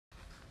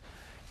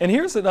And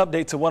here's an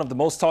update to one of the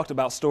most talked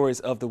about stories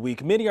of the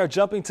week. Many are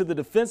jumping to the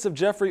defense of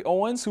Geoffrey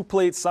Owens, who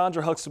played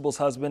Sandra Huxtable's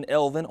husband,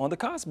 Elvin, on The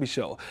Cosby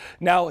Show.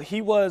 Now,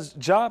 he was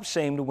job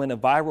shamed when a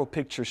viral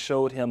picture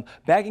showed him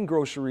bagging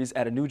groceries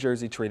at a New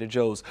Jersey Trader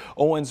Joe's.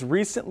 Owens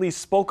recently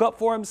spoke up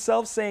for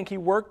himself, saying he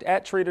worked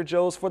at Trader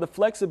Joe's for the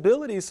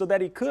flexibility so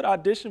that he could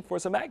audition for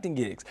some acting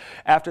gigs.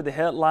 After the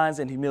headlines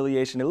and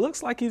humiliation, it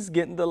looks like he's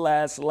getting the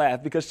last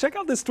laugh, because check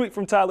out this tweet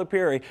from Tyler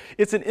Perry.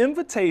 It's an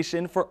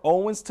invitation for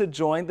Owens to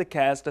join the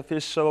cast of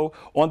his show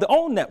on the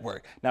OWN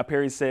network. Now,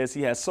 Perry says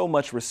he has so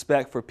much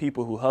respect for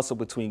people who hustle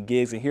between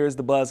gigs, and here's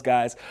the buzz,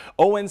 guys.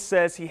 Owens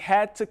says he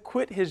had to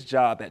quit his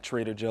job at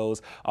Trader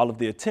Joe's. All of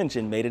the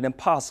attention made it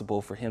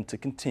impossible for him to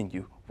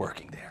continue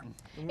working there.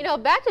 You know,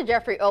 back to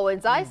Geoffrey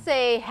Owens, I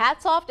say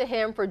hats off to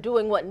him for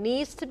doing what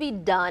needs to be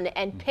done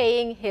and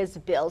paying his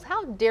bills.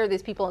 How dare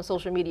these people on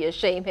social media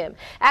shame him?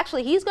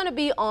 Actually, he's going to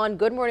be on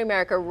Good Morning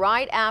America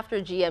right after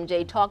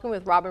GMJ, talking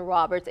with Robin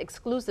Roberts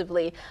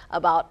exclusively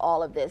about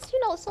all of this. You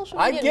know, social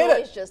media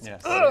noise just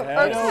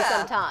hurts me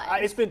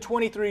sometimes. It's been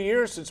 23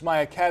 years since my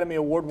Academy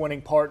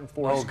Award-winning part in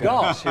Forrest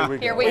Gump.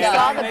 Here we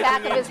saw the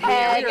back of his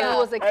head when he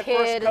was a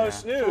kid.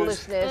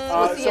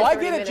 Foolishness. So I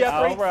get it,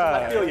 Geoffrey. All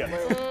right. I feel you.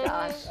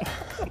 Gosh.